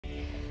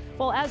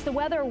Well, as the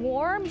weather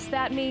warms,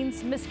 that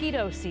means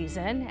mosquito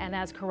season. And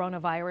as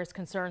coronavirus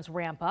concerns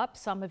ramp up,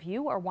 some of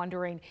you are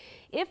wondering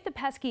if the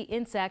pesky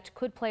insect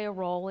could play a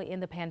role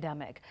in the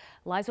pandemic.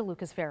 Liza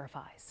Lucas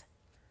verifies.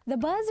 The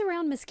buzz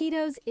around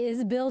mosquitoes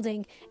is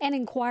building, and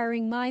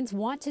inquiring minds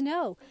want to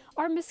know,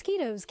 are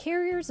mosquitoes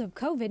carriers of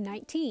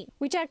COVID-19?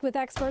 We checked with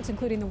experts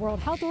including the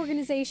World Health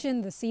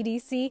Organization, the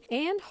CDC,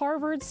 and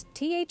Harvard's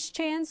T.H.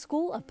 Chan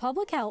School of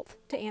Public Health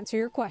to answer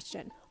your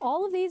question.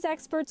 All of these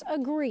experts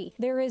agree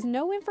there is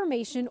no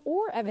information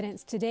or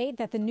evidence to date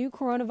that the new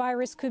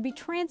coronavirus could be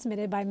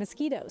transmitted by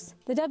mosquitoes.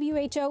 The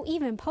WHO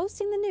even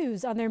posting the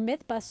news on their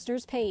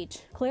Mythbusters page,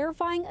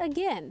 clarifying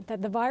again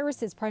that the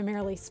virus is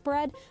primarily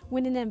spread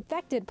when an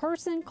infected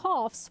person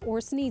coughs or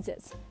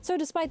sneezes. So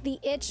despite the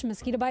itch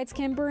mosquito bites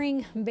can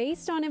bring,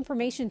 based on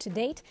information to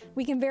date,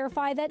 we can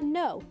verify that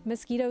no,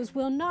 mosquitoes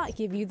will not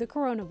give you the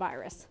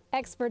coronavirus.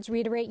 Experts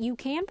reiterate you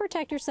can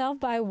protect yourself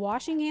by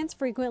washing hands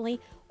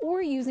frequently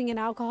or using an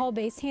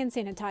alcohol-based hand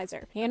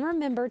sanitizer. And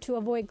remember to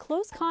avoid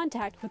close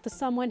contact with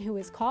someone who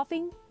is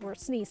coughing or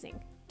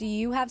sneezing. Do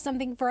you have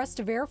something for us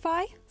to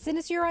verify? Send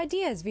us your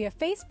ideas via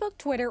Facebook,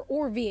 Twitter,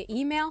 or via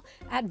email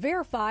at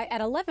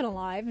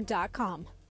verify@11alive.com.